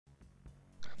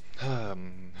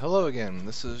Hello again,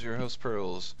 this is your host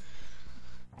Pearls,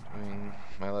 doing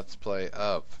my Let's Play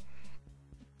of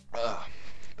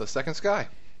The Second Sky,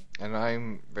 and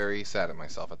I'm very sad at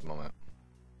myself at the moment,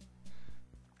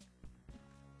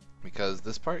 because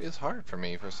this part is hard for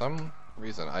me for some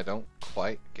reason. I don't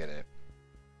quite get it.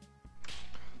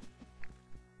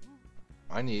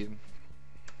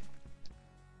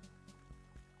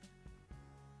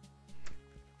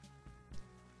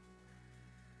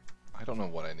 I don't know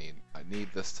what I need. I need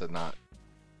this to not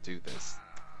do this.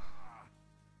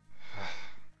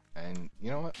 And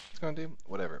you know what it's going to do?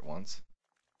 Whatever it wants.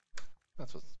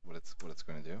 That's what it's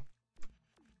going to do.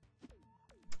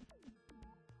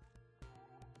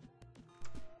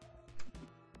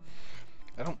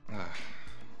 I don't...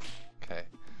 okay.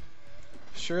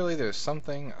 Surely there's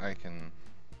something I can...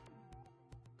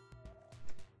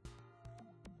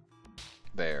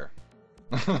 There.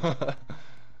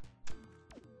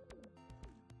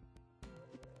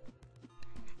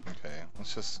 Okay,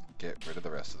 let's just get rid of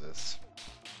the rest of this.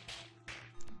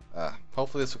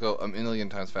 Hopefully this will go a million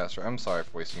times faster. I'm sorry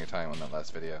for wasting your time on that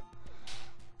last video.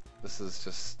 This is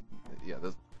just... yeah,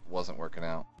 this wasn't working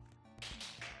out.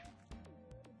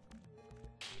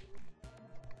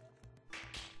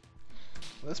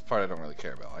 This part I don't really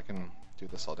care about. I can do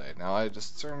this all day. Now, I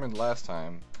just determined last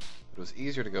time it was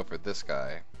easier to go for this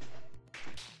guy.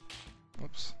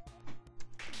 Oops.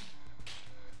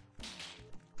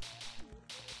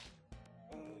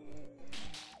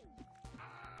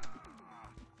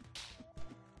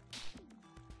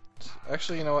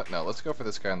 Actually, you know what? No, let's go for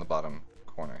this guy in the bottom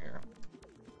corner here.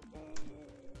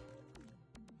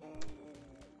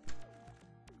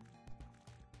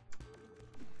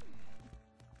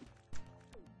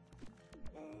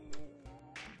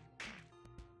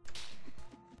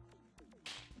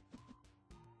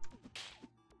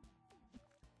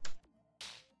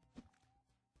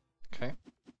 Okay.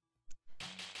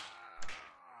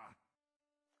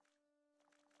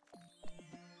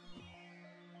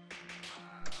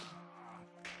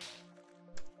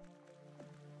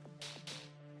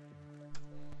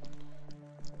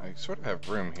 I sort of have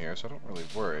room here, so I don't really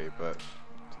worry, but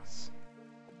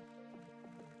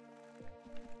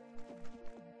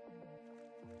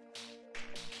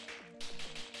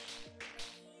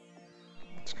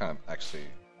it's kind of actually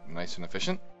nice and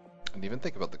efficient. I didn't even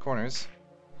think about the corners.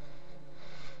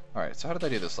 Alright, so how did I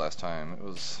do this last time? It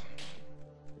was...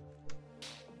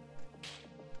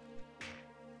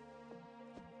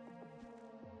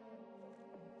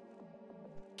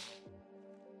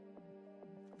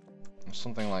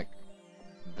 something like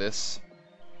this.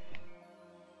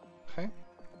 Okay.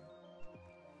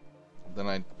 Then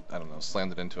I don't know,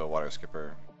 slammed it into a water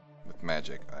skipper with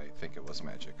magic. I think it was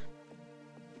magic.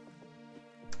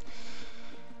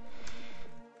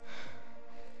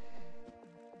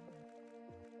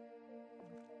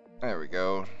 There we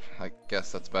go. I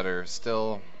guess that's better.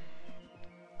 Still,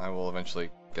 I will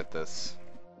eventually get this.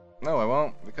 No, I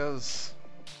won't, because...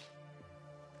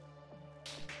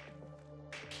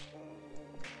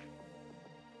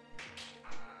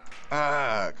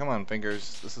 ah, come on,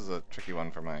 fingers. This is a tricky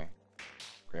one for my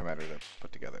gray matter to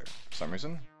put together for some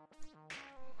reason.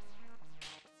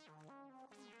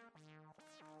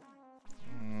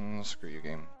 Screw you,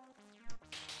 game.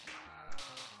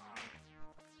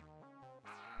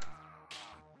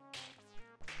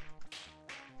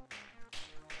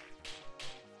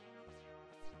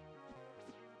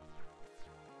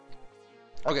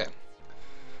 Okay.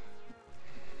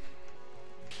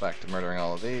 Back to murdering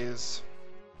all of these.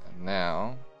 And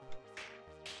now...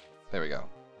 there we go.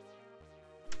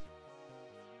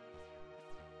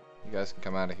 You guys can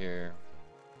come out of here.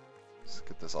 Let's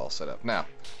get this all set up. Now,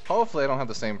 hopefully I don't have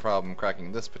the same problem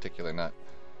cracking this particular nut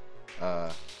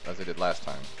as I did last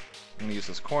time. I'm going to use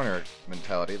this corner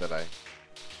mentality that I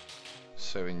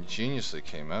so ingeniously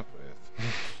came up with.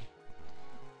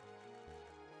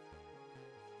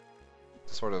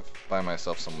 to sort of buy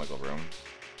myself some wiggle room.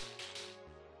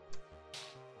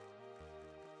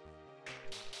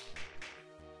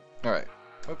 Alright.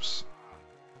 Oops.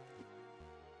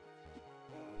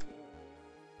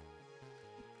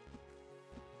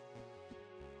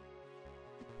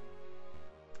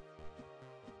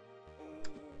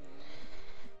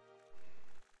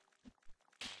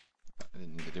 I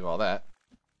didn't need to do all that.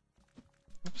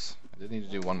 Oops. I did need to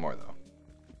do one more, though.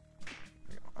 There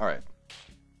we go. Alright.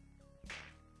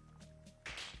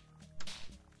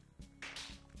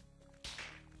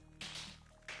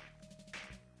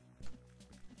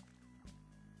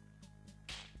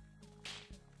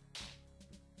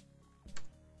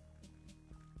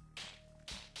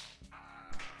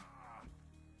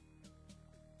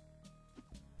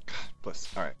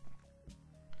 Bliss. Alright.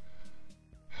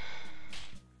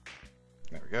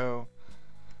 we go.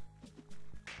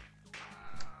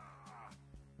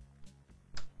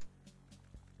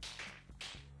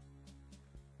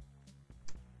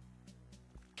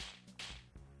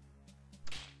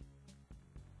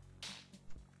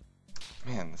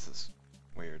 Man, this is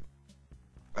weird.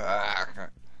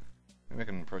 Maybe I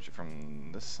can approach it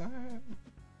from this side?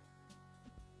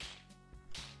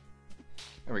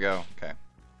 There we go, okay.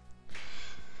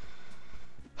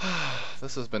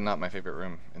 This has been not my favorite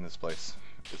room in this place.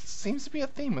 It seems to be a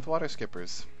theme with water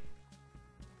skippers.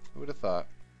 Who would have thought?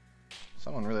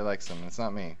 Someone really likes them, and it's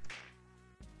not me.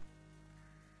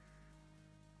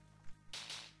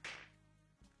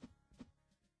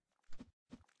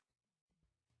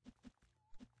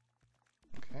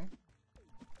 Okay.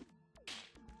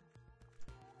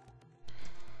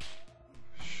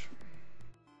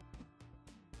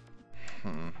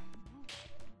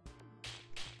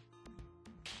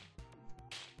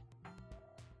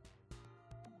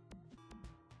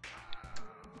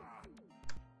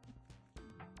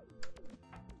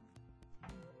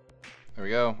 There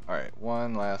we go. Alright,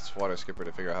 one last water skipper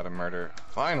to figure out how to murder.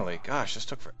 Finally! Gosh, this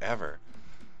took forever.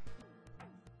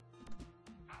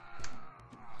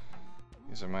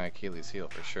 These are my Achilles heel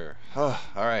for sure.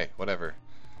 Alright, whatever.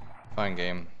 Fine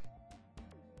game.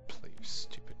 Play your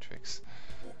stupid tricks.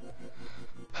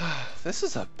 This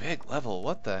is a big level,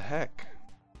 what the heck?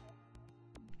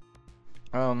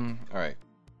 Alright.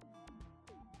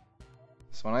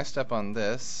 So when I step on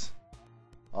this,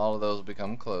 all of those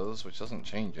become closed, which doesn't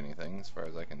change anything as far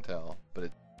as I can tell, but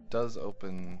it does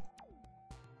open.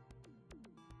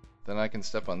 Then I can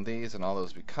step on these and all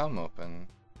those become open.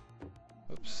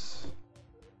 Oops.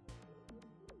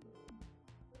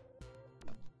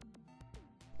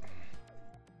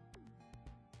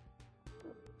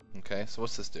 Okay, so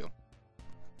what's this do?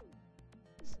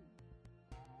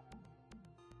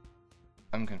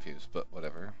 I'm confused, but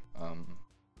whatever.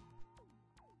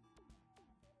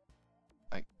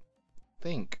 I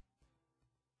think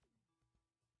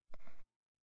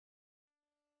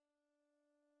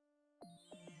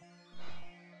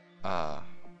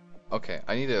okay,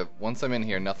 I need to, once I'm in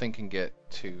here, nothing can get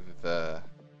to the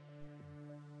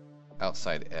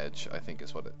outside edge, I think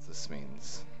is what this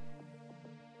means.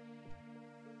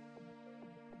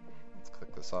 Let's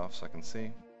click this off so I can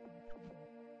see.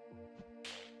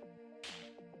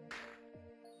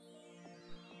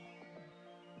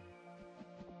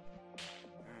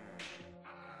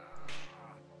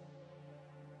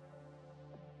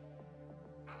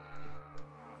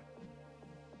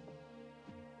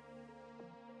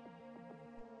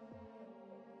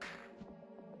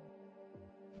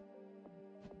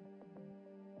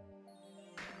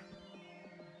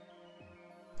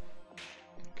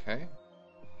 Okay.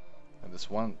 And this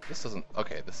doesn't,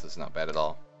 okay, this is not bad at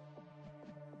all.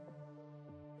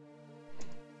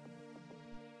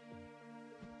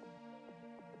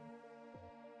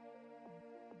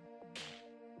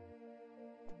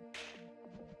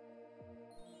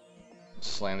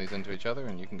 Slam these into each other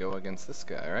and you can go against this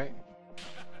guy, right?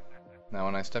 Now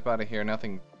when I step out of here,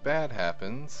 nothing bad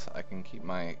happens. I can keep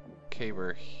my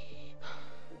caber.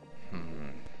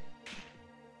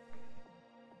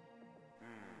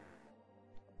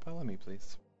 Follow me,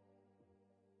 please.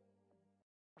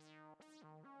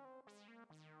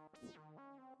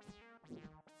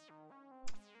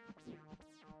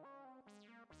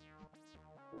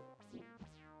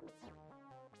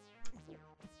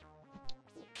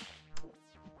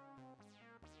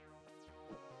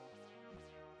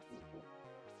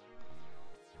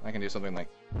 I can do something like,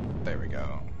 there we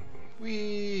go.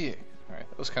 Whee! Alright,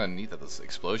 that was kind of neat that this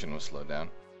explosion was slowed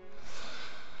down.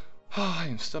 Oh, I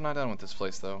am still not done with this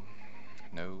place though.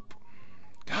 Nope.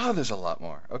 God, there's a lot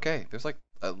more. Okay, there's like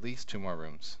at least 2 more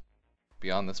rooms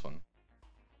beyond this one.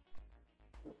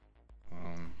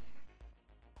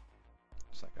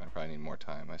 It's like I probably need more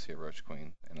time. I see a roach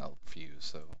queen and I'll fuse,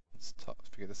 so let's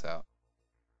figure this out.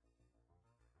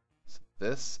 So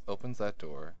this opens that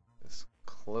door. This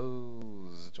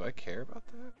closed. Do I care about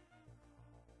that?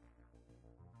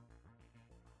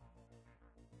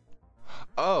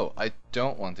 Oh, I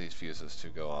don't want these fuses to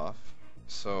go off.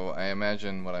 So I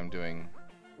imagine what I'm doing.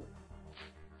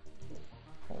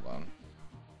 Hold on.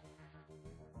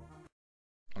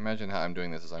 Imagine how I'm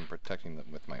doing this is I'm protecting them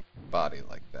with my body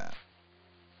like that.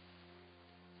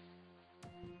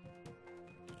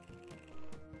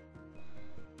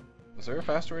 Is there a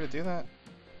faster way to do that?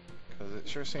 Because it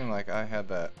sure seemed like I had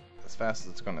that as fast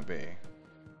as it's going to be.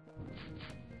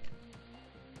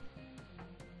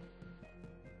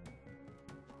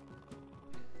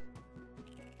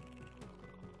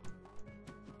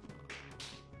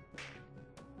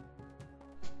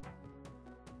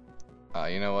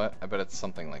 You know what? I bet it's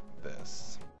something like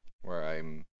this, where I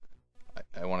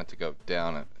want it to go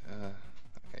down.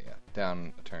 Okay, yeah,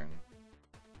 down a turn.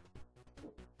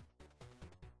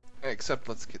 Except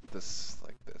let's get this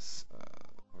like this.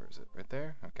 Where is it? Right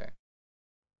there? Okay.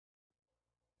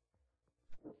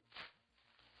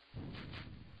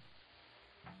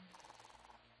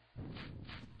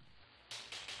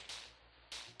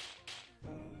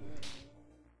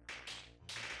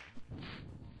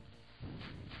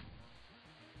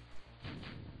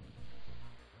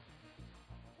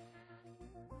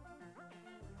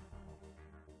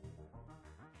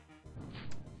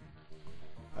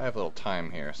 I have a little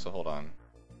time here, so hold on.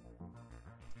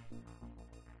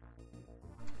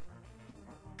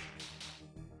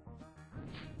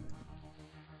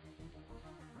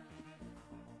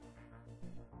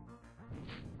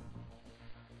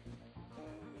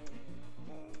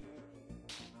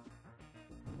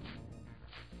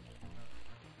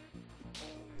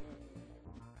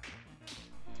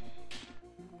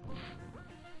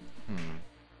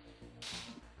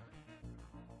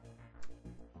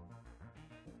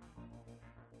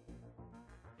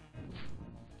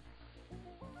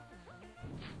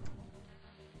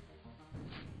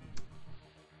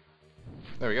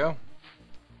 There we go.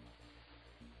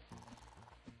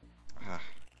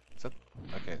 Is that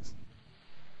okay? So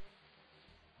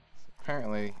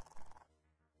apparently,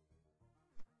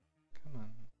 come on.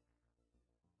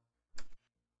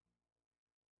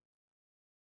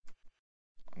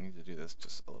 I need to do this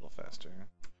just a little faster.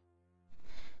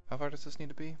 How far does this need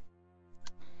to be?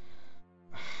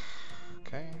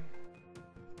 Okay.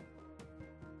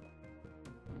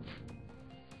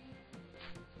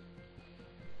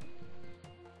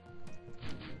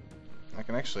 I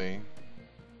can actually...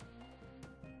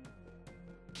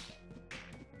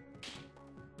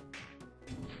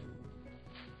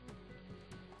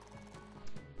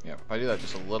 Yeah, if I do that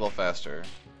just a little faster...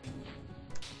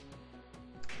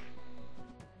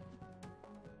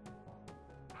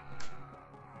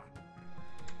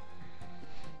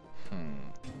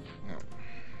 No.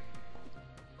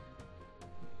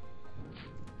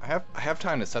 I have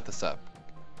time to set this up.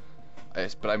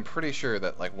 But I'm pretty sure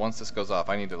that like once this goes off,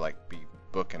 I need to like be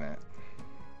booking it.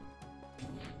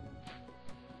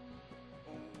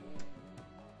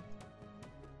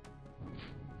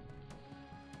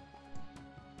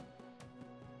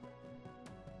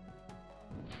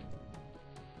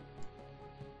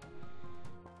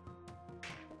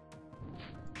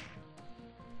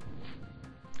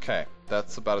 Okay,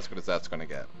 that's about as good as that's going to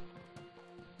get.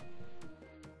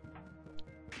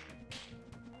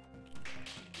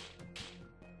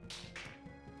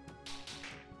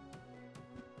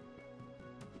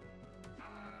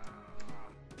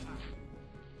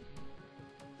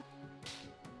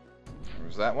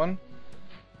 There's that one.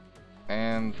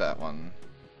 And that one.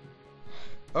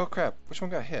 Oh crap, which one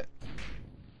got hit?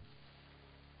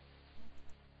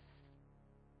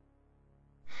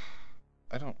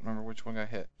 I don't remember which one got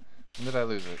hit. When did I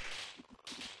lose it?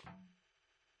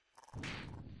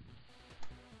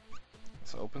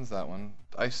 So opens that one.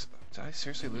 Did I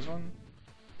seriously lose one?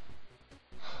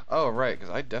 Oh right,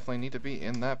 because I definitely need to be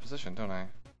in that position, don't I?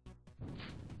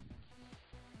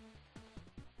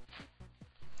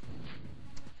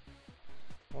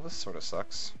 Well, this sort of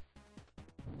sucks.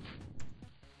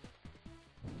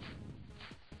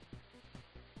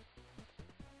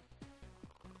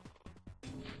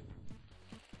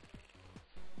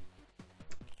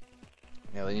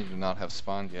 Yeah, they need to not have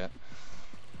spawned yet.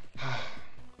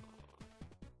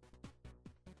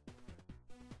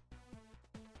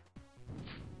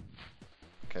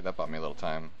 Okay, that bought me a little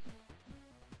time.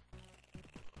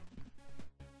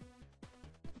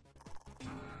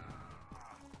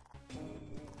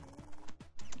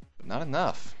 But not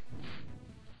enough.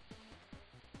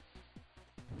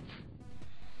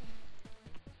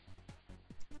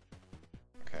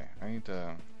 Okay, I need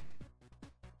to...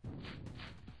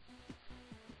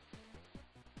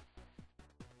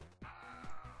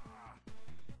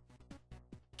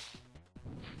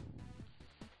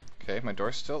 Okay, my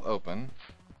door's still open.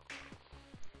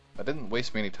 That didn't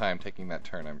waste me any time taking that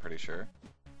turn, I'm pretty sure.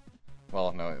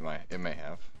 Well, no, it may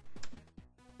have.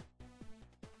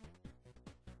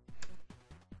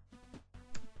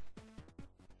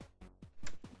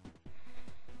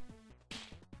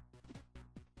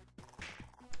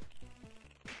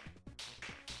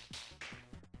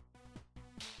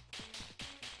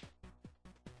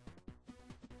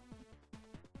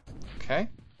 Okay.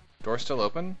 Door still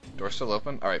open? Door still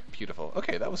open? Alright, beautiful.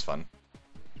 Okay, that was fun.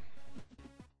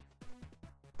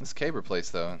 This caber place,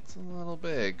 though, it's a little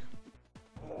big.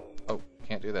 Oh,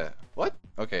 can't do that. What?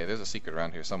 Okay, there's a secret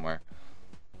around here somewhere.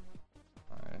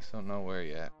 Just don't know where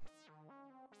yet.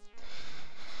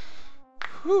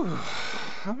 Whew.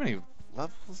 How many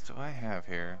levels do I have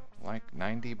here? Like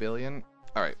 90 billion?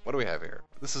 Alright, what do we have here?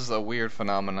 This is a weird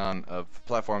phenomenon of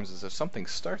platforms, is if something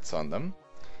starts on them,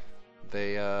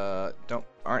 they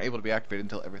aren't able to be activated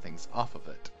until everything's off of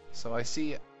it. So I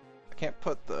see, I can't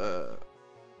put the...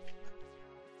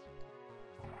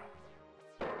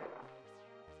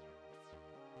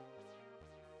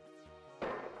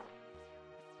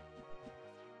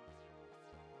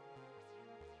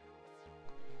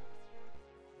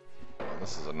 Well,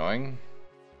 this is annoying.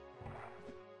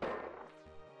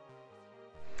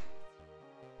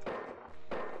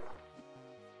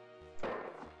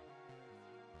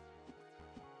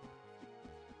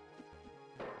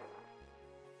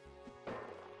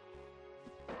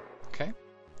 Okay.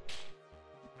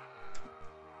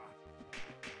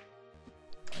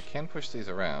 I can push these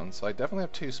around, so I definitely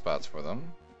have 2 spots for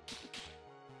them.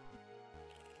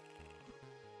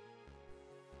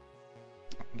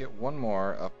 I can get 1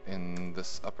 more up in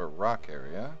this upper rock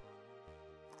area.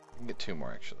 I can get 2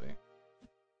 more actually.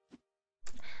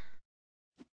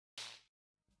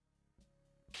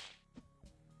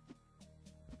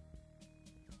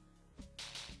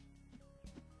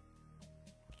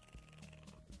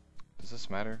 Does this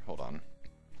matter? Hold on.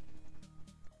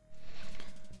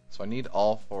 So I need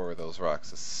all 4 of those rocks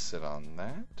to sit on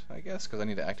that, I guess, because I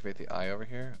need to activate the eye over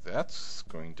here. That's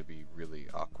going to be really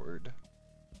awkward.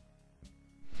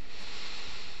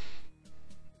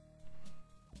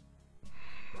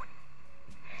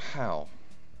 How?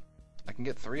 I can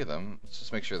get 3 of them. Let's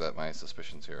just make sure that my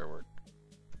suspicions here work.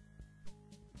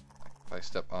 If I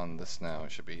step on this now,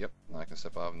 it should be, yep, now I can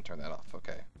step off and turn that off.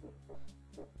 Okay.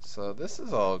 So this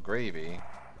is all gravy.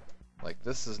 Like,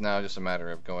 this is now just a matter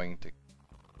of going to...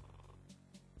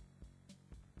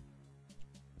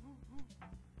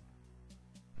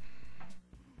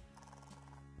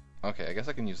 Okay, I guess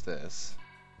I can use this.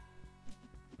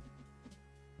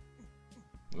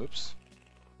 Whoops.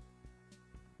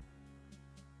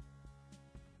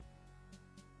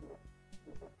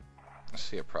 I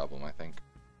see a problem, I think.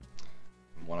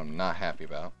 One I'm not happy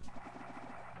about.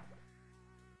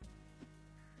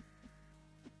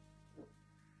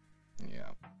 Yeah.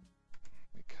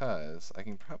 Because I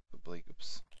can probably...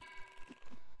 Oops.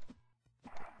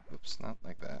 Oops, not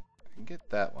like that. I can get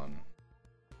that one.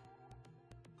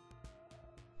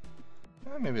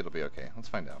 Maybe it'll be okay. Let's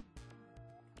find out.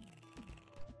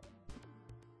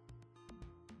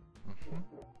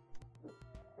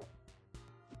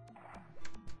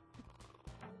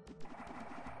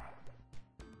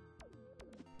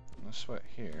 No sweat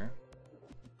here.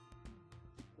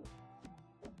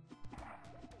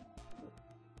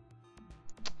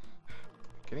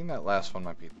 Getting that last one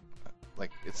might be...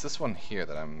 Like, it's this one here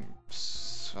that I'm...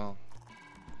 Well...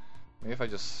 Maybe if I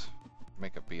just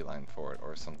make a beeline for it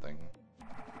or something.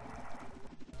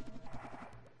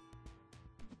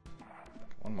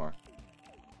 One more.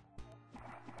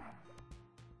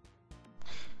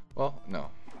 Well, no.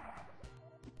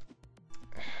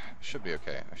 Should be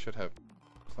okay. I should have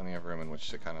plenty of room in which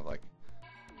to kind of like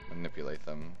manipulate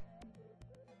them.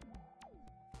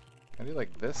 Can I do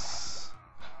like this?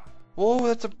 Whoa,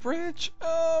 that's a bridge!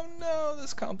 Oh no,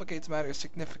 this complicates matters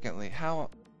significantly. How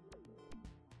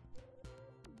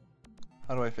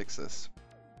do I fix this?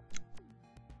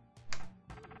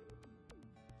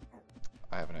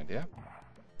 I have an idea.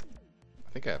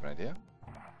 I think I have an idea.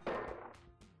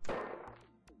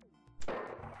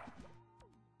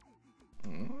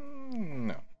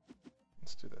 No.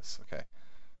 Let's do this. Okay.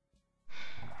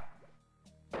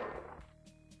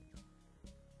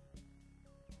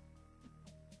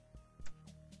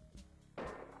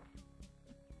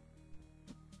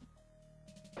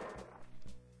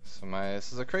 So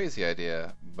this is a crazy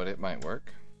idea, but it might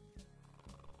work.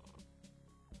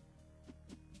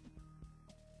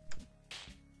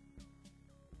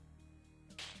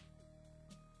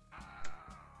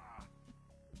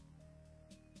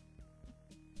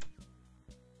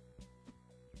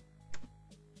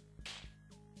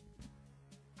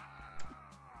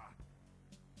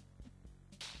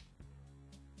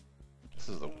 This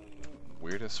is the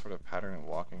weirdest sort of pattern of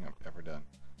walking I've ever done.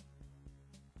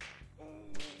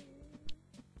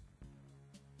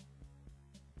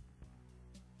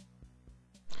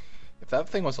 If that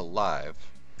thing was alive,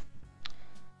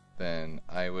 then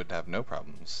I would have no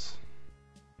problems.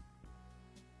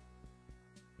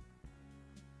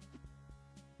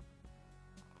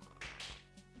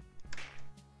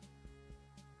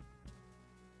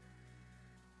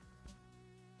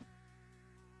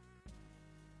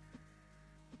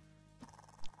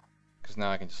 Because now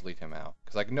I can just leave him out.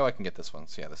 Because I know I can get this one.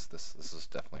 So yeah, this is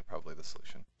definitely probably the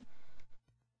solution.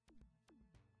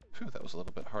 Phew, that was a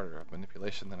little bit harder of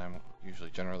manipulation than I'm usually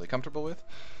generally comfortable with.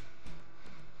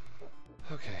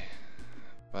 Okay,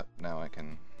 but now I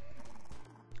can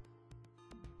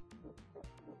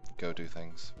go do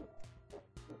things.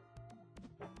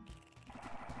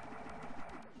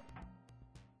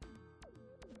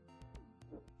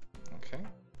 Okay,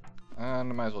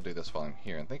 and I might as well do this while I'm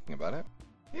here and thinking about it.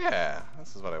 Yeah,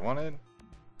 this is what I wanted.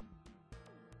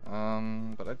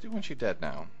 But I do want you dead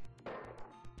now.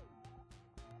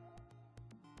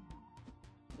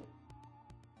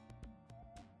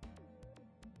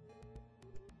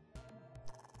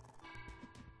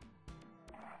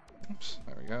 Oops,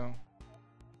 there we go.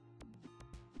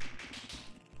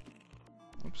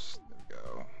 Oops, there we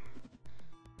go.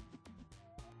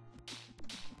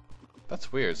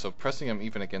 That's weird, so pressing them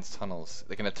even against tunnels,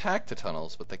 they can attack to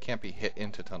tunnels, but they can't be hit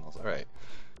into tunnels. Alright,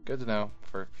 good to know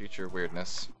for future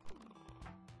weirdness.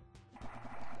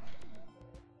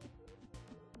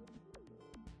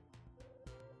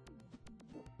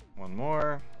 One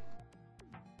more.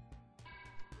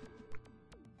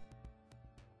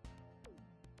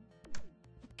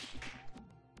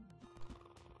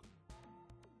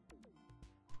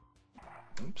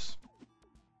 Oops.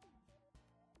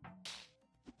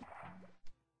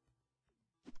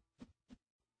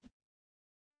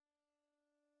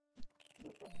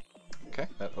 Okay,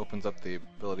 that opens up the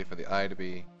ability for the eye to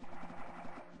be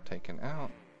taken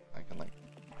out. I can like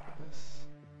this.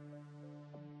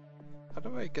 How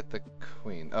do I get the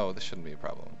queen? Oh, this shouldn't be a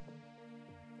problem.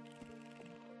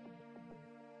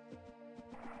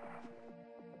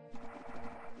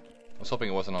 I was hoping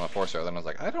it wasn't on a 4-star, then I was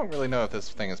like, I don't really know if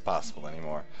this thing is possible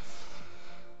anymore.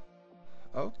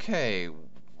 Okay,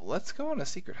 let's go on a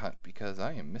secret hunt because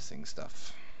I am missing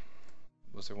stuff.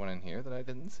 Was there one in here that I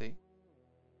didn't see?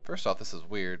 First off, this is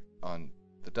weird on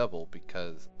the double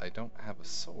because I don't have a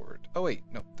sword. Oh wait,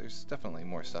 no, there's definitely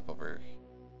more stuff over here.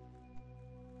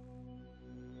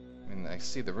 I mean, I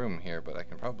see the room here, but I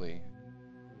can probably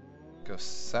go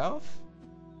south?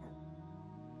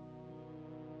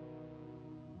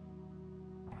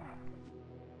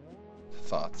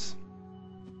 Thoughts.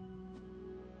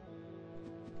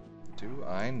 Do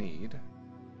I need...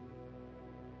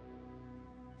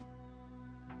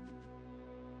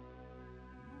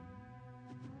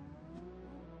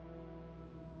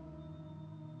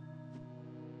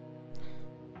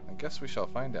 I guess we shall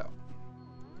find out.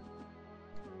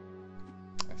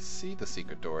 I see the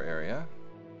secret door area.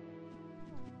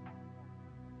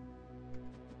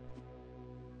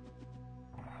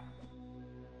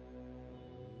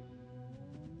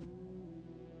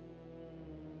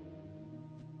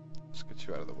 Let's get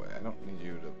you out of the way. I don't need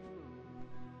you to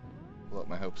blow up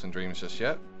my hopes and dreams just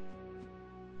yet.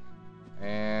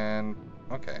 And...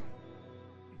 okay.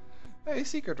 Hey,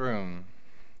 secret room!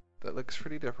 That looks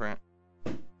pretty different.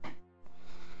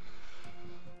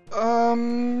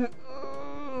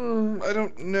 I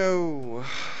don't know.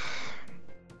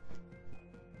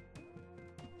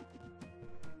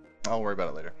 I'll worry about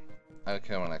it later. I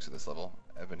kind of want to exit this level.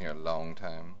 I've been here a long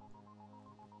time.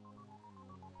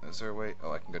 Is there a way?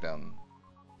 Oh, I can go down.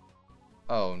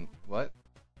 Oh, what?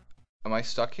 Am I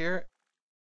stuck here?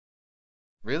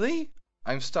 Really?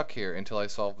 I'm stuck here until I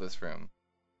solve this room.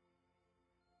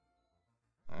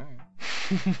 Alright.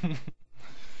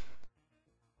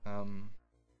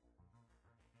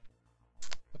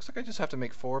 Looks like I just have to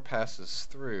make 4 passes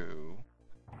through.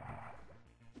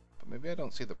 But maybe I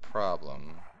don't see the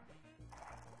problem.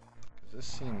 'Cause this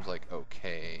seems like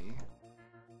okay.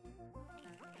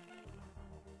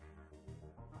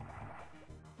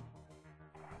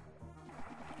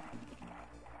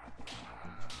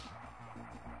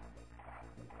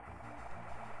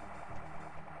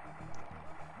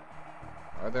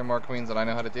 Are there more queens that I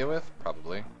know how to deal with?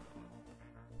 Probably.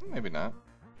 Maybe not.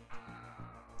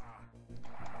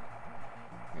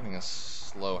 Getting a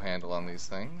slow handle on these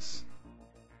things.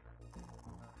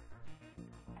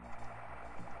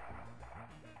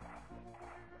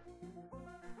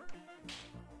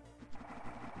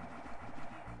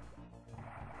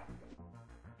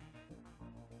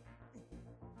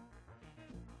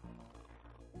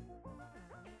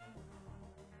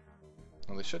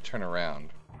 Well, they should turn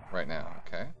around right now,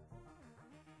 okay?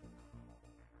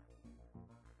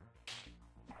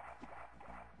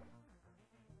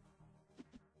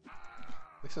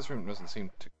 At least this room doesn't seem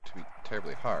to be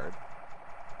terribly hard.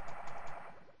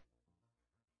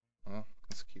 Well,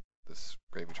 let's keep this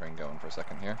gravy train going for a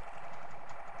second here.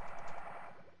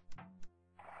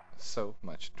 So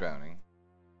much drowning.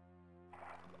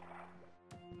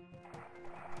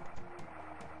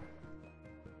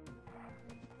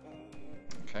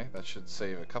 Okay, that should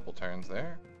save a couple turns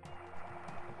there.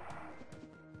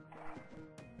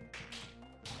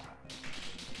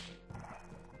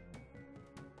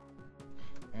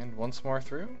 once more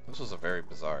through? This was a very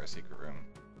bizarre secret room.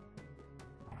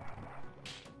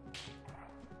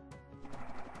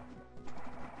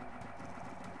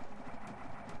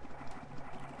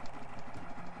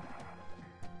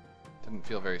 Didn't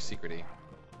feel very secrety.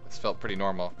 This felt pretty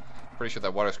normal. Pretty sure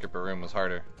that water skipper room was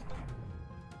harder.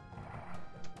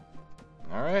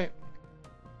 Alright.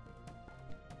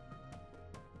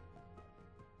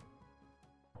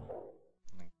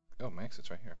 Oh, my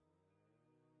exit's right here.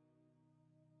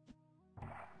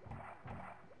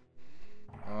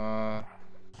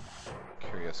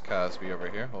 Curious Cosby over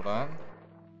here. Hold on.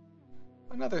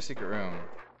 Another secret room.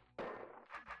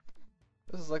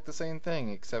 This is like the same thing,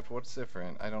 except what's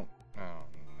different? I don't... Oh,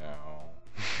 no.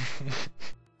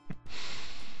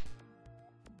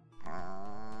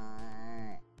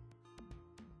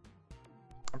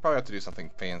 I'll probably have to do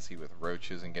something fancy with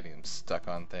roaches and getting them stuck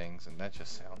on things, and that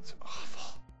just sounds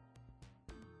awful.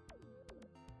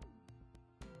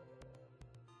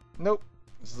 Nope.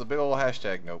 This is a big old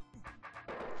hashtag nope.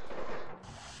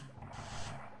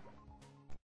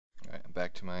 Alright, I'm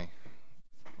back to my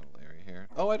little area here.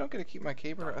 Oh, I don't get to keep my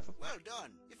caber? Well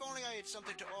done. If only I had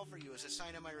something to offer you as a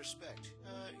sign of my respect.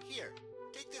 Here,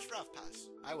 take this rough pass.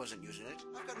 I wasn't using it.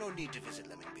 I've got no need to visit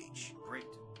Lemon Beach. Great.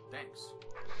 Thanks.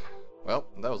 Well,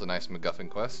 that was a nice MacGuffin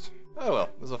quest. Oh well,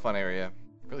 this is a fun area.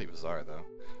 Really bizarre, though.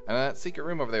 And that secret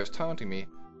room over there is taunting me,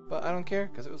 but I don't care,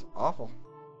 because it was awful.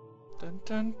 Dun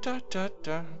dun dun dun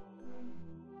dun.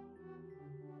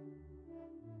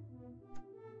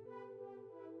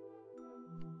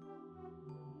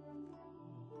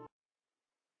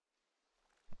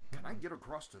 Can I get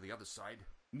across to the other side?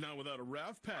 Not without a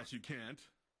raft pass, you can't.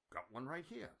 Got one right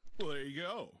here. Well, there you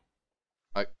go.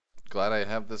 Glad I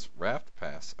have this raft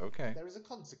pass. Okay. There is a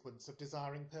consequence of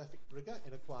desiring perfect rigor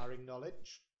in acquiring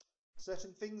knowledge.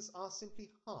 Certain things are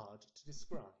simply hard to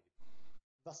describe.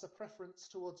 Thus a preference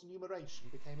towards numeration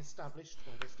became established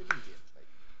almost immediately.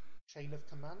 Chain of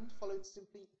command followed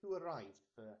simply who arrived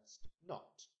first, not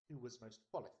who was most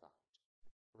qualified.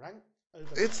 Rank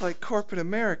over... It's like corporate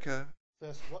America.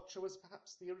 First Watcher was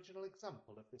perhaps the original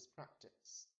example of this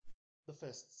practice. The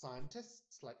first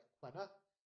scientists, like Quenner,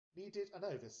 needed an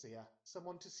overseer,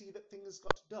 someone to see that things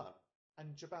got done,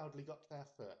 and Jabowdley got there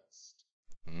first.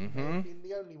 He had been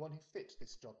the only one who fit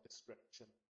this job description.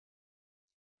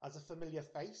 As a familiar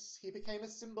face, he became a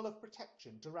symbol of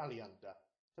protection to rally under,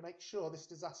 to make sure this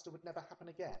disaster would never happen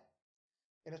again.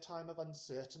 In a time of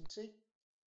uncertainty,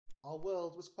 our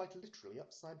world was quite literally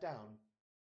upside down.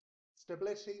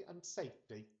 Stability and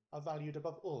safety are valued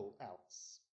above all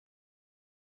else.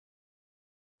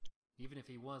 Even if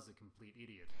he was a complete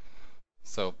idiot.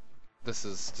 So, this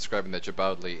is describing that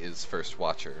Jabowdley is First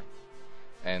Watcher,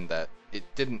 and that it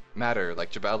didn't matter,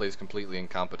 like, Jabowdley is completely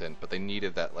incompetent, but they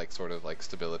needed that, like, sort of, like,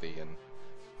 stability and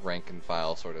rank and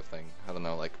file sort of thing. I don't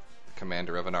know, like, the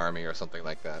commander of an army or something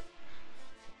like that.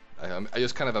 I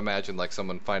just kind of imagine, like,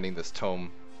 someone finding this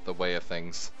tome, The Way of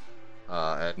Things,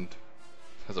 and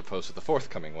as opposed to the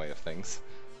forthcoming Way of Things.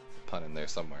 A pun in there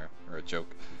somewhere, or a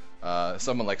joke.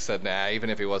 Someone like said, nah,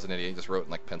 even if he was an idiot, he just wrote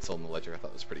in like pencil in the ledger. I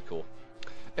thought it was pretty cool.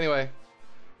 Anyway,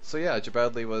 so yeah,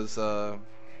 Jabowdley was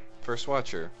First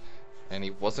Watcher, and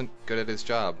he wasn't good at his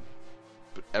job,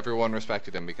 but everyone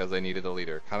respected him because they needed a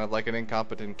leader. Kind of like an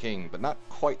incompetent king, but not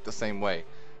quite the same way.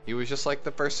 He was just like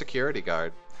the first security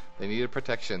guard. They needed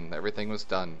protection. Everything was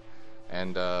done,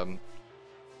 and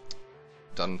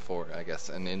done for, I guess.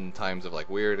 And in times of like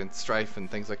weird and strife and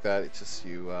things like that, it's just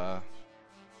you.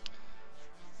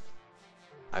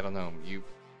 I don't know,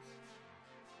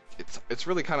 it's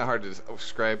really kind of hard to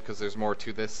describe because there's more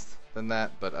to this than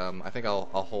that, but I think I'll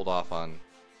hold off on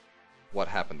what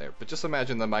happened there. But just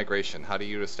imagine the migration. How do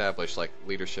you establish like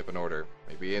leadership and order?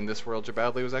 Maybe in this world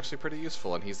Jabowdley was actually pretty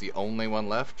useful and he's the only one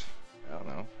left? I don't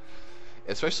know.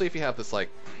 Especially if you have this like,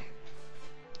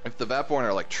 if the Vatborn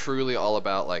are like truly all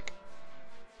about like,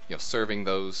 you know, serving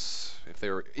those, if they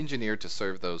were engineered to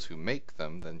serve those who make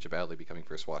them, then Jabowdley becoming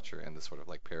First Watcher and this sort of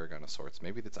like paragon of sorts,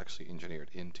 maybe that's actually engineered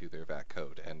into their Vat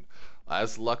code. And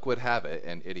as luck would have it,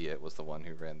 an idiot was the one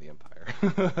who ran the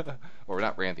Empire. Or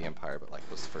not ran the Empire, but like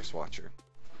was the First Watcher.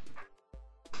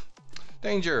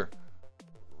 Danger!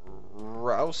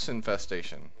 Rouse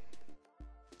infestation.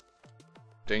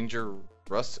 Danger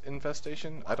rust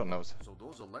infestation? I don't know. So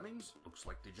those are lemmings? Looks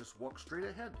like they just walk straight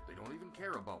ahead. They don't even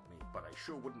care about me, but I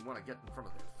sure wouldn't want to get in front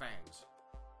of their fangs.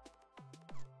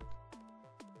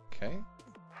 Okay.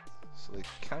 So they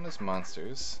count as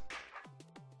monsters.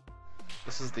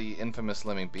 This is the infamous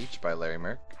Lemming Beach by Larry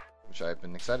Merck, which I've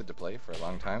been excited to play for a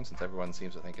long time since everyone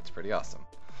seems to think it's pretty awesome.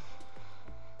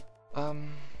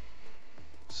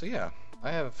 So yeah,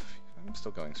 I'm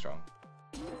still going strong.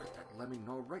 Look at that lemming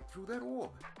gnaw right through that orb.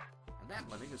 And that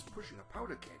lemming is pushing a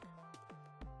powder keg.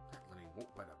 That lemming won't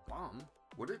let a bomb,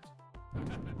 would it?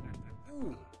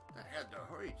 Ooh, that had to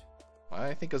hurt.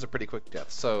 I think it was a pretty quick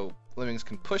death. So, lemmings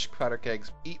can push powder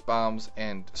kegs, eat bombs,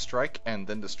 and strike and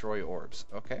then destroy orbs.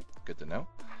 Okay, good to know.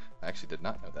 I actually did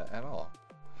not know that at all.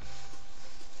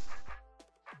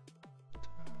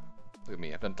 Look at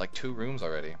me, I've done like 2 rooms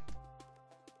already.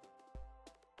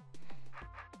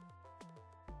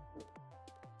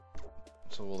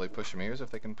 So will they push mirrors if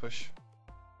they can push?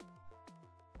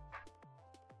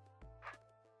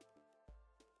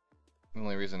 The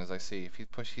only reason is I see if he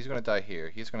push, he's gonna die here.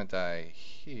 He's gonna die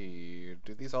here.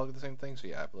 Do these all do the same thing? So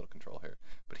yeah, I have a little control here.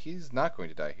 But he's not going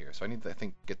to die here. So I need to, I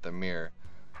think, get the mirror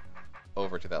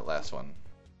over to that last one.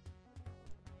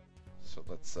 So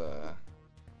let's okay.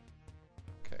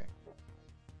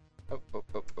 Oh, oh,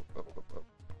 oh, oh, oh, oh, oh.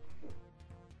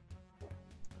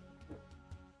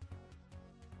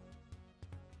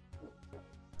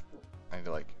 I need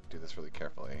to like do this really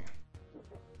carefully.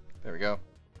 There we go.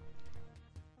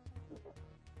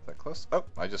 Is that close? Oh,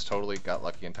 I just totally got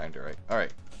lucky and timed it right.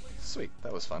 Alright, sweet,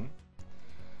 that was fun.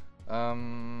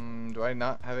 Do I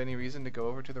not have any reason to go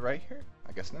over to the right here?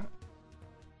 I guess not.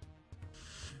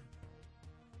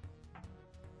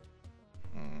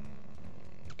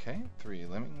 Okay, 3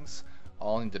 lemmings.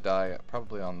 All need to die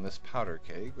probably on this powder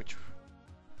keg, which...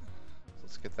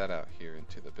 let's get that out here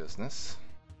into the business.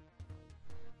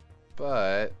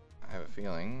 But, I have a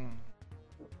feeling...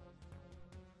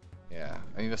 yeah,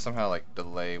 I need to somehow like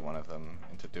delay one of them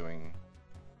into doing...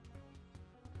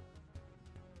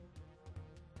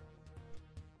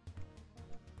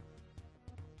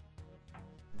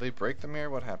 they break the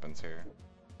mirror? What happens here?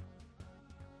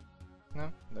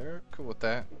 No, they're cool with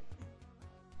that.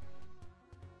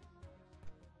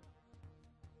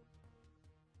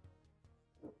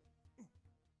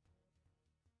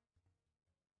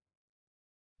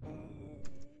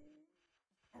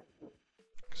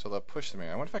 So they'll push the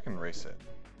mirror. I wonder if I can race it.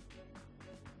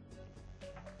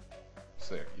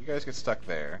 So there, you guys get stuck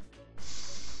there.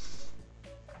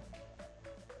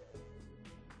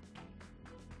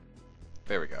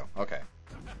 There we go. Okay.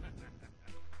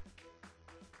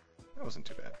 That wasn't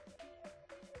too bad.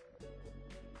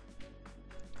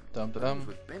 Dum da Lemmings dum.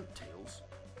 with bent tails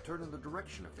turn in the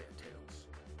direction of their tails.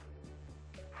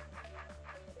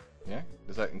 Yeah?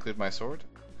 Does that include my sword?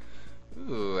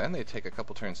 Ooh, and they take a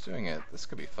couple turns doing it. This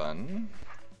could be fun.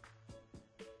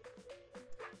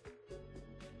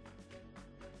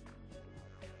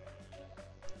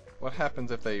 What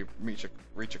happens if they reach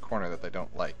a corner that they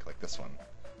don't like this one?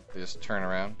 They just turn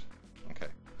around? Okay.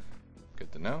 Good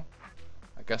to know.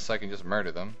 I guess I can just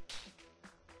murder them.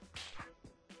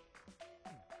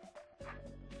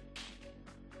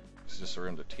 This is just a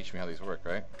room to teach me how these work,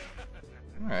 right?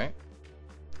 Alright.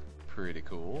 Pretty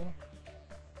cool.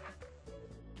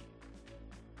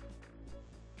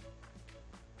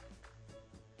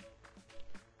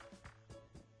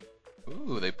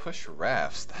 Ooh, they push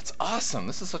rafts. That's awesome!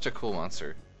 This is such a cool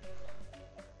monster.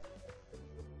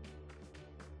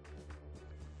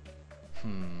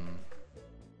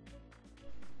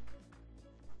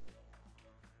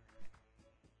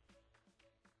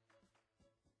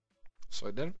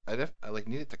 So I like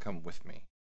need it to come with me.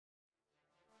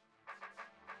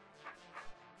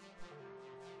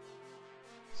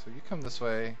 So you come this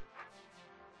way.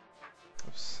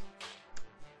 Oops.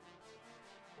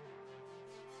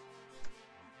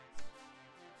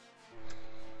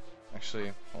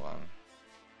 Actually, hold on.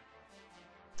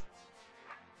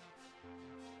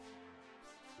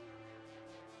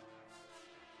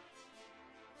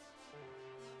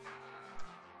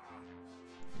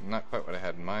 Not quite what I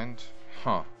had in mind.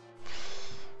 Huh.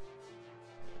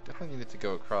 Definitely needed to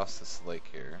go across this lake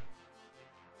here.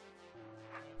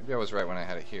 Maybe I was right when I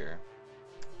had it here.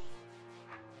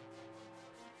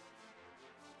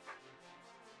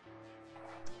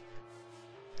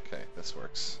 Okay, this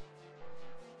works.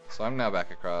 So I'm now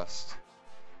back across.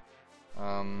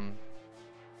 That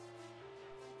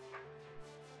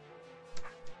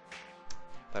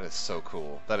is so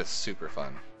cool. That is super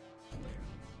fun.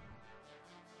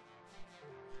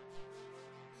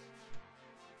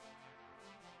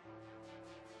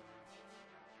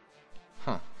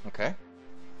 Huh, okay.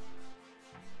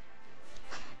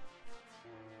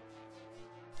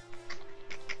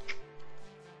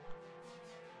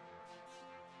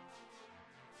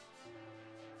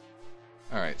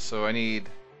 Alright, so I need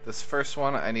this first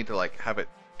one, I need to like have it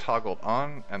toggled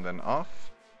on and then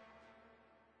off.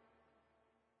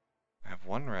 I have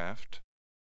one raft,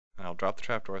 and I'll drop the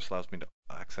trapdoor so it allows me to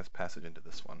access passage into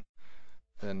this one.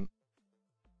 Then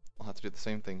I'll have to do the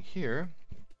same thing here.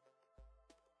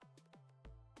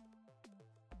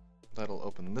 that'll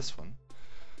open this one.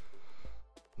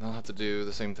 And I'll have to do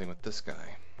the same thing with this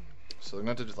guy. So they're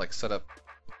going to have to just like set up.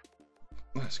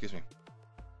 Excuse me.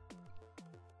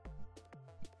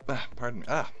 Pardon me.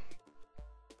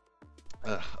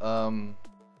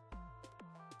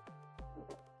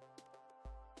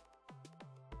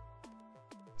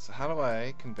 So how do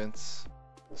I convince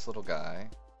this little guy?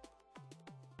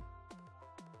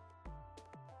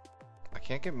 I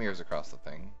can't get mirrors across the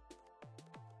thing.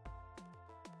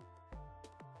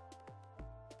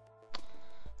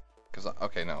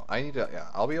 Okay, no, I need to, yeah,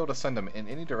 I'll be able to send them in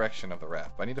any direction of the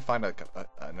raft, but I need to find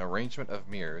an arrangement of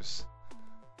mirrors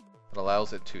that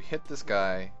allows it to hit this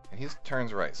guy, and he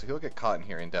turns right, so he'll get caught in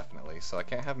here indefinitely, so I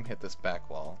can't have him hit this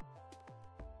back wall.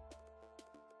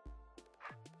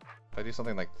 If I do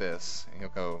something like this, and he'll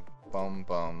go bum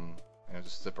bum, and he'll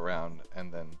just zip around,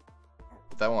 and then,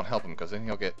 but that won't help him, because then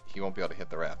he won't be able to hit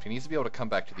the raft. He needs to be able to come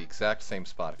back to the exact same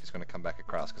spot if he's going to come back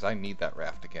across, because I need that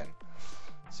raft again.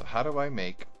 So how do I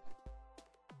make...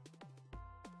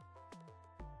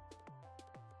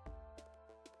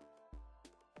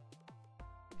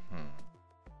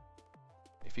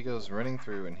 If he goes running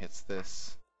through and hits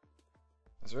this,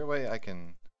 is there a way I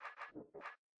can...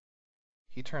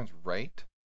 He turns right?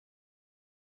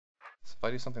 So if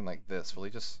I do something like this, will he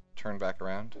just turn back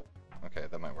around? Okay,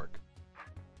 that might work.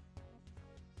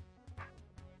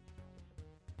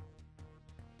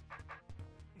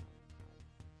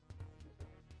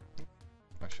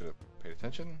 I should have paid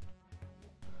attention.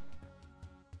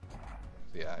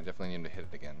 So yeah, I definitely need him to hit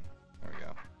it again. There we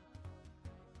go.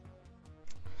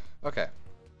 Okay.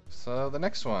 So the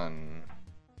next one.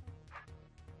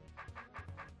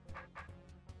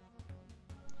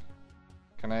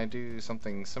 Can I do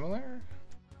something similar?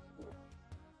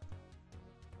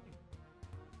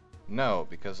 No,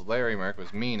 because Larry Merc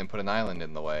was mean and put an island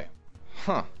in the way.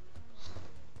 Huh.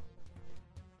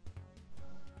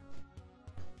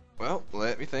 Well,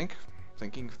 let me think.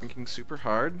 Thinking super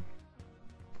hard.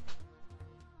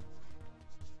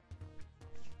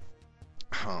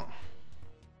 Huh.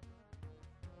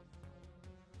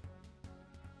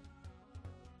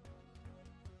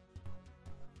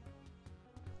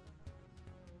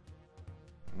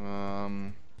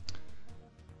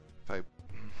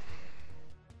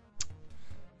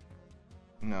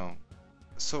 No.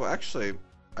 So actually,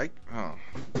 oh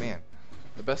man,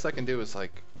 the best I can do is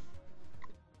like,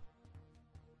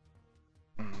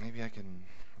 maybe I can,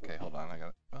 okay, hold on,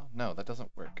 well, no, that doesn't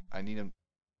work. I need him,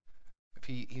 if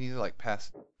he needs to like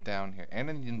pass down here, and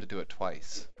I need him to do it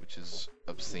twice, which is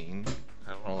obscene.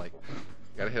 I don't know, like,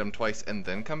 you gotta hit him twice and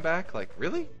then come back? Like,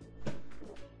 really?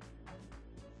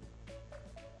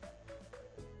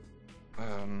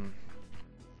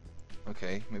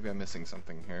 Okay, maybe I'm missing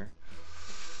something here.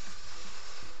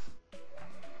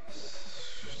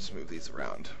 Just move these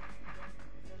around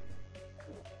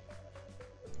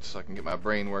so I can get my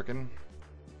brain working.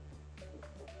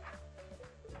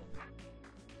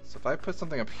 So if I put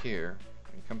something up here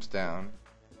and he comes down,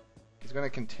 he's going to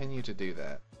continue to do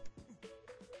that.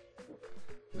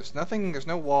 There's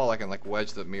no wall I can like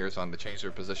wedge the mirrors on to change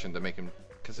their position to make him,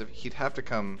 because he'd have to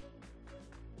come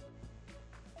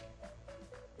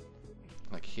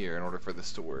like here in order for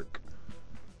this to work.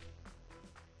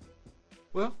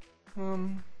 Well,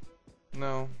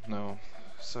 no.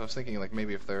 So I was thinking like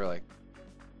maybe if they're like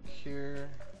here,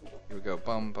 it would go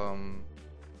bum bum.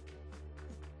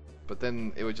 But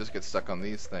then it would just get stuck on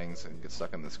these things and get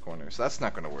stuck in this corner. So that's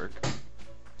not going to work.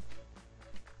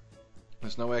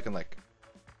 There's no way I can like,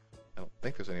 I don't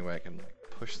think there's any way I can like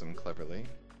push them cleverly.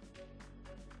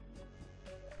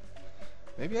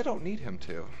 Maybe I don't need him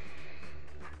to.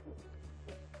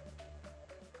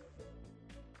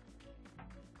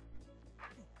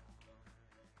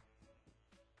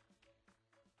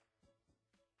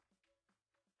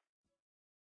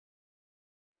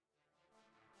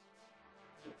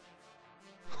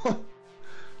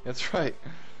 That's right.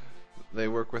 They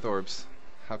work with orbs.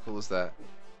 How cool is that?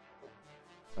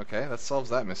 Okay, that solves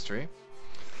that mystery.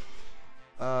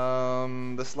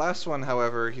 This last one,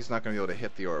 however, he's not going to be able to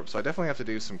hit the orb, so I definitely have to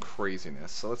do some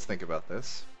craziness. So let's think about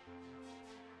this.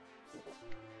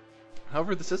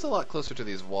 However, this is a lot closer to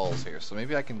these walls here, so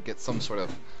maybe I can get some sort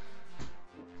of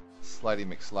slidey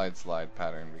McSlide slide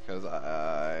pattern, because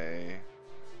okay,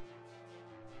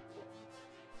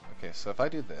 so if I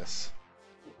do this...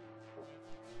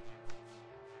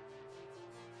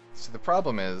 See, the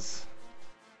problem is...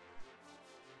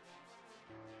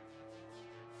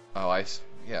 Oh,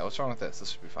 yeah, what's wrong with this? This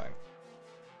should be fine.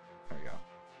 There we go.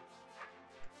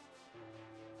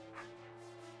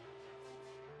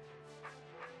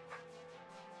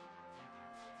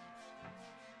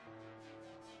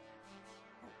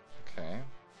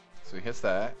 So he hits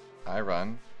that. I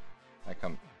run. I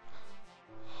come.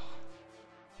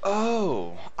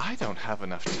 Oh, I don't have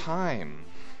enough time.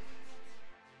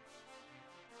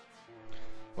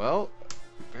 Well,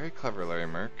 very clever, Larry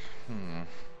Merc.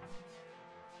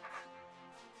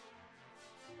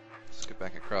 Let's get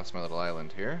back across my little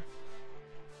island here.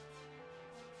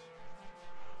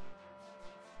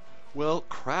 Well,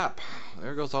 crap.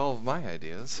 There goes all of my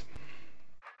ideas.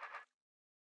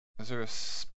 Is there a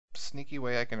sneaky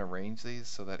way I can arrange these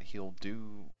so that he'll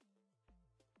do...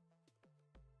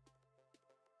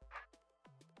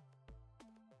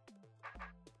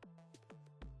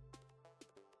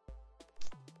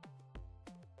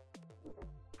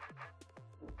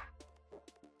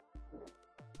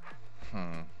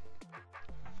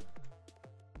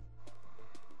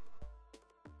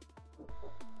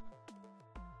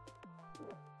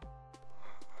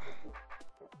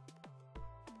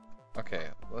 Okay,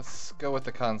 let's go with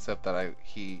the concept that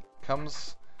he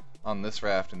comes on this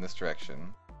raft in this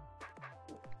direction.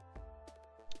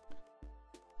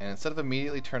 And instead of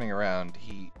immediately turning around,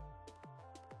 he...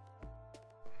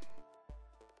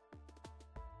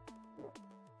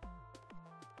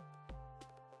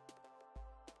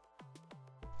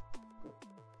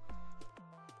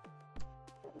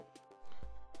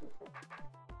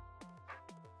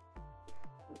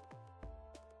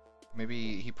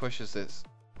 Maybe he pushes this.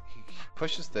 He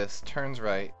pushes this, turns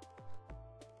right.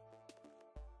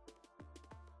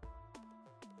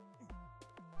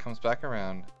 Comes back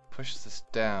around, pushes this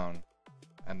down,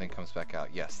 and then comes back out.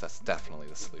 Yes, that's definitely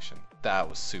the solution. That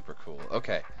was super cool.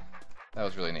 Okay. That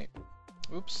was really neat.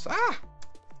 Oops. Ah!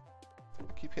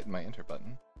 I keep hitting my enter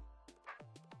button.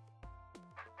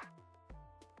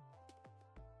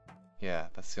 Yeah,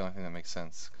 that's the only thing that makes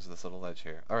sense because of this little ledge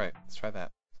here. Alright, let's try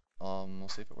that. We'll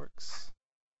see if it works.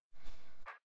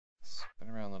 Spin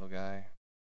around, little guy.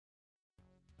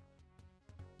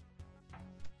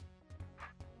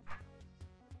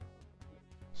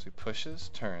 So he pushes,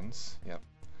 turns. Yep.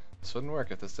 This wouldn't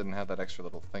work if this didn't have that extra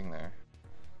little thing there.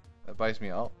 That buys me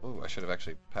all... Ooh, I should have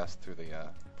actually passed through the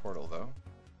portal, though.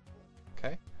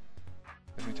 Okay.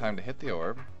 Gives me time to hit the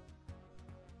orb.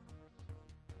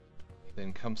 He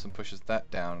then comes and pushes that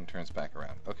down and turns back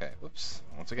around. Okay, whoops.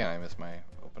 Once again, I missed my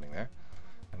opening there.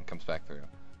 And comes back through.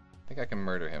 I think I can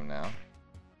murder him now.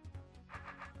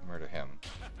 Murder him.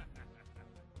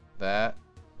 That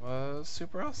was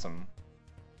super awesome.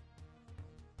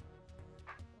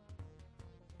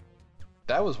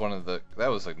 That was that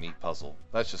was a neat puzzle.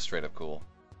 That's just straight up cool.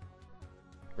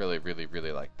 Really, really,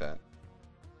 really like that.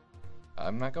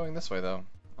 I'm not going this way though.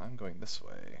 I'm going this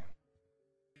way.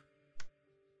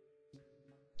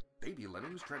 Baby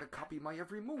lemmings try to copy my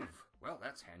every move. Well,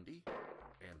 that's handy.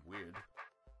 And weird.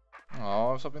 Oh,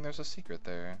 I was hoping there's a secret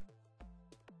there.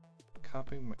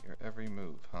 Copy your every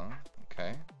move, huh?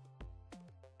 Okay.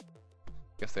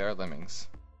 Guess they are lemmings.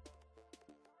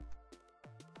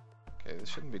 Okay, this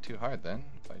shouldn't be too hard then.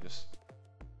 If I just...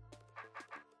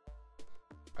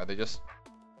 Are they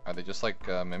just like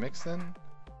mimics then?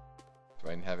 Do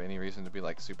I have any reason to be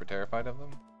like super terrified of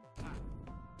them?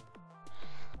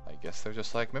 I guess they're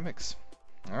just like mimics.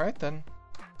 Alright then.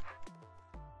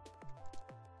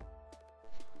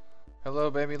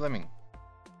 Hello, baby lemming.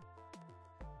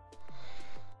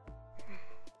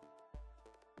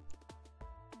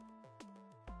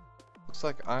 Looks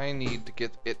like I need to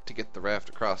get it to get the raft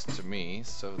across to me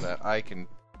so that I can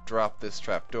drop this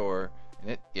trapdoor in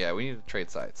it. Yeah, we need to trade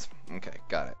sides. Okay,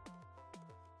 got it.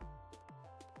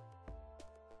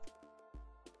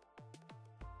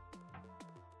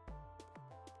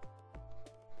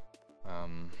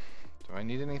 Do I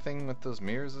need anything with those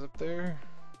mirrors up there?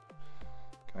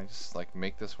 Can I just like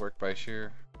make this work by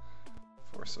sheer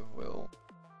force of will?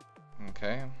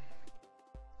 Okay.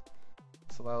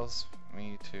 This allows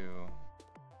me to...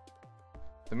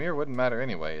 The mirror wouldn't matter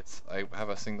anyway. I have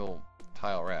a single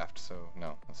tile raft, so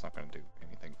no, that's not going to do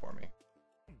anything for me.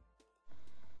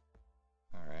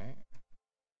 Alright.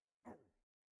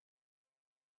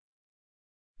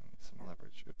 Need some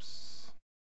leverage. Oops.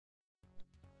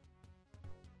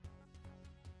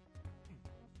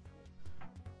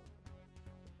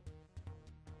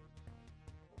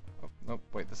 Oh, nope,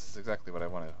 wait, this is exactly what I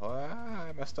wanted. Ah,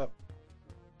 I messed up.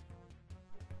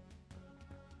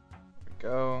 There we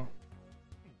go.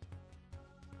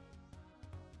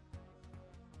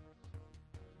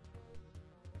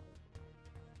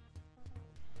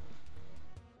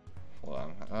 Hold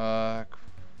on.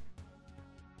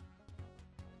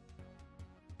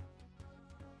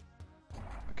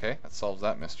 Okay, that solves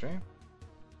that mystery.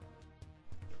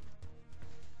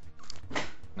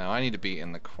 Now I need to be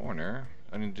in the corner.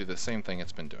 I need to do the same thing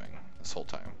it's been doing this whole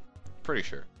time. Pretty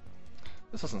sure.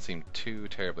 This doesn't seem too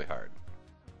terribly hard.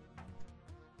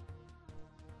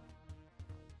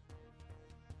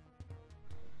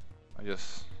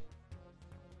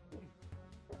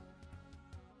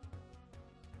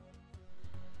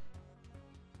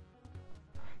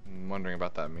 I'm wondering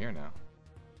about that mirror now.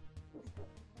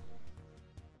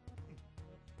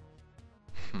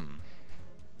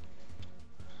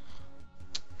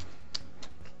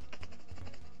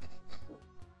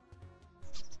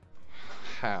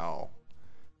 How?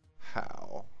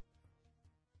 How?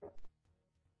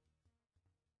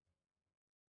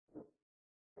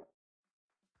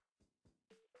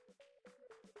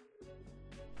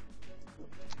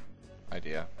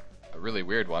 Idea. A really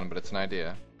weird one, but it's an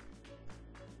idea.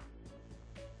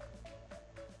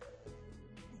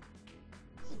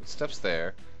 So it steps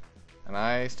there, and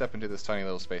I step into this tiny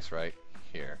little space right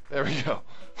here. There we go.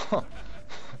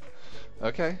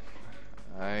 Okay.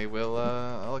 I will,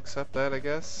 I'll accept that, I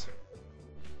guess.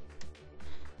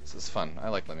 This is fun. I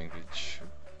like Lemming Beach.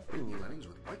 Baby lemmings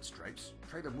with white stripes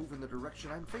try to move in the direction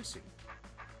I'm facing.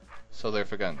 So they're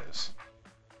Fagundes.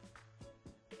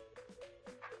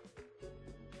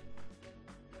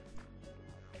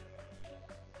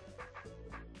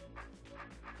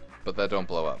 But that don't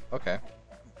blow up. Okay.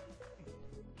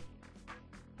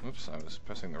 Oops, I was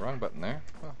pressing the wrong button there.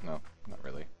 Well, no, not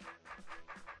really.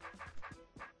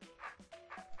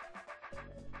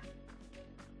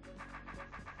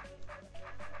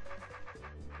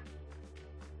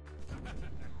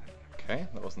 Okay,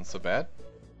 that wasn't so bad.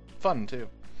 Fun, too.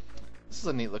 This is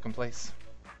a neat looking place.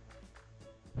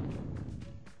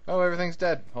 Oh, everything's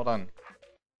dead. Hold on.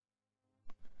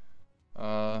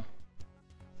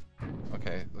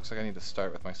 Okay, looks like I need to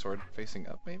start with my sword facing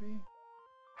up, maybe?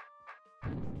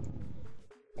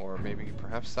 Or maybe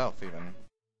perhaps south, even.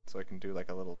 So I can do like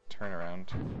a little turnaround.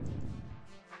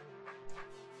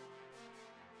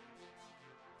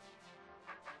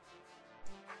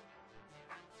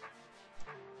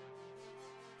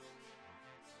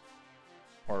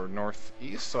 Or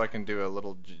northeast, so I can do a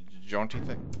little jaunty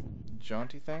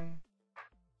thing.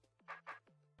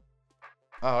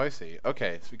 Oh, I see.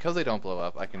 Okay, so because they don't blow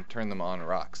up, I can turn them on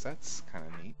rocks. That's kind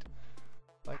of neat.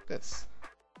 Like this.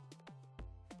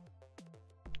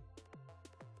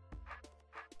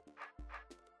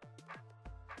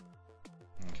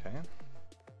 Okay.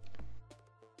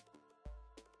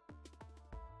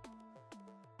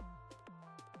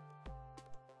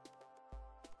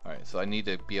 Alright, so I need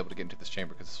to be able to get into this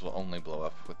chamber because this will only blow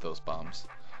up with those bombs.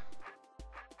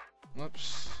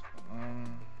 Whoops.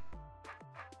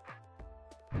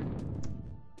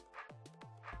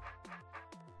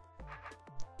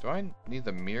 Do I need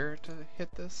the mirror to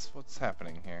hit this? What's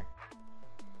happening here?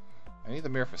 I need the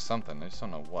mirror for something, I just don't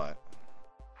know what.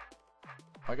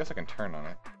 Well, I guess I can turn on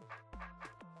it.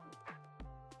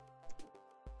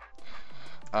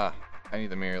 Ah, I need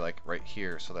the mirror like right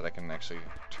here so that I can actually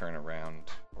turn around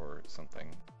or something.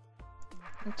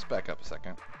 Let's back up a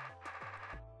second.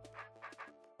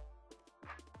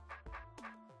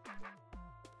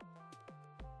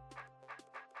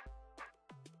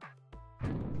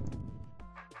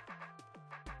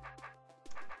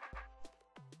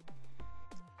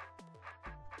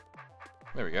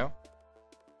 There we go.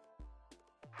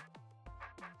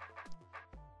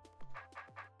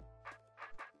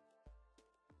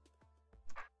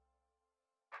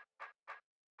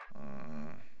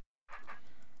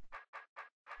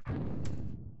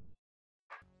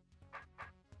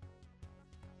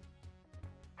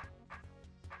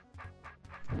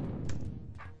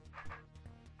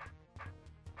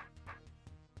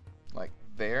 Like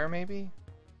there, maybe?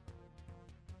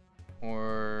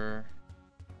 Or...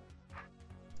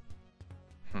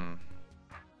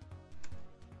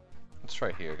 Let's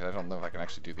try here, because I don't know if I can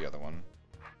actually do the other one.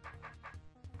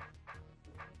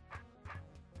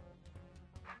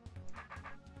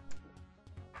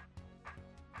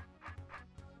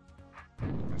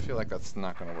 I feel like that's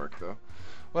not going to work, though.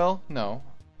 Well, no.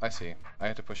 I see. I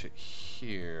have to push it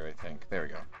here, I think. There we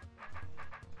go.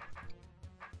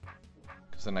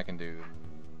 Because then I can do...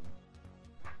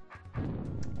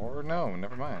 Or no,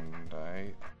 never mind.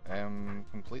 I am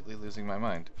completely losing my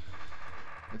mind.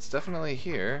 It's definitely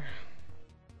here.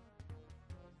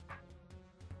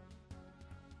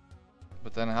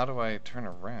 But then how do I turn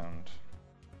around?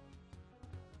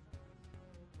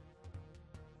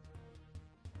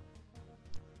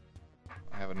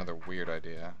 I have another weird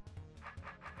idea.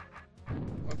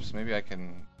 Whoops, maybe I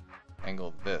can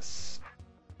angle this.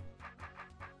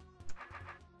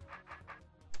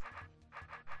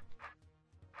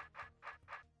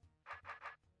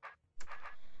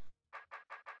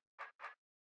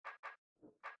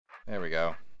 There we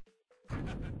go.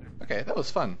 Okay, that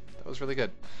was fun. That was really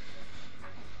good.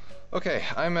 Okay,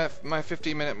 I'm at my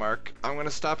 15-minute mark. I'm gonna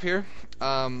stop here.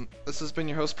 This has been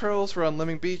your host Pearls. We're on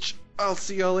Lemming Beach. I'll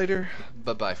see y'all later.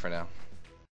 Bye-bye for now.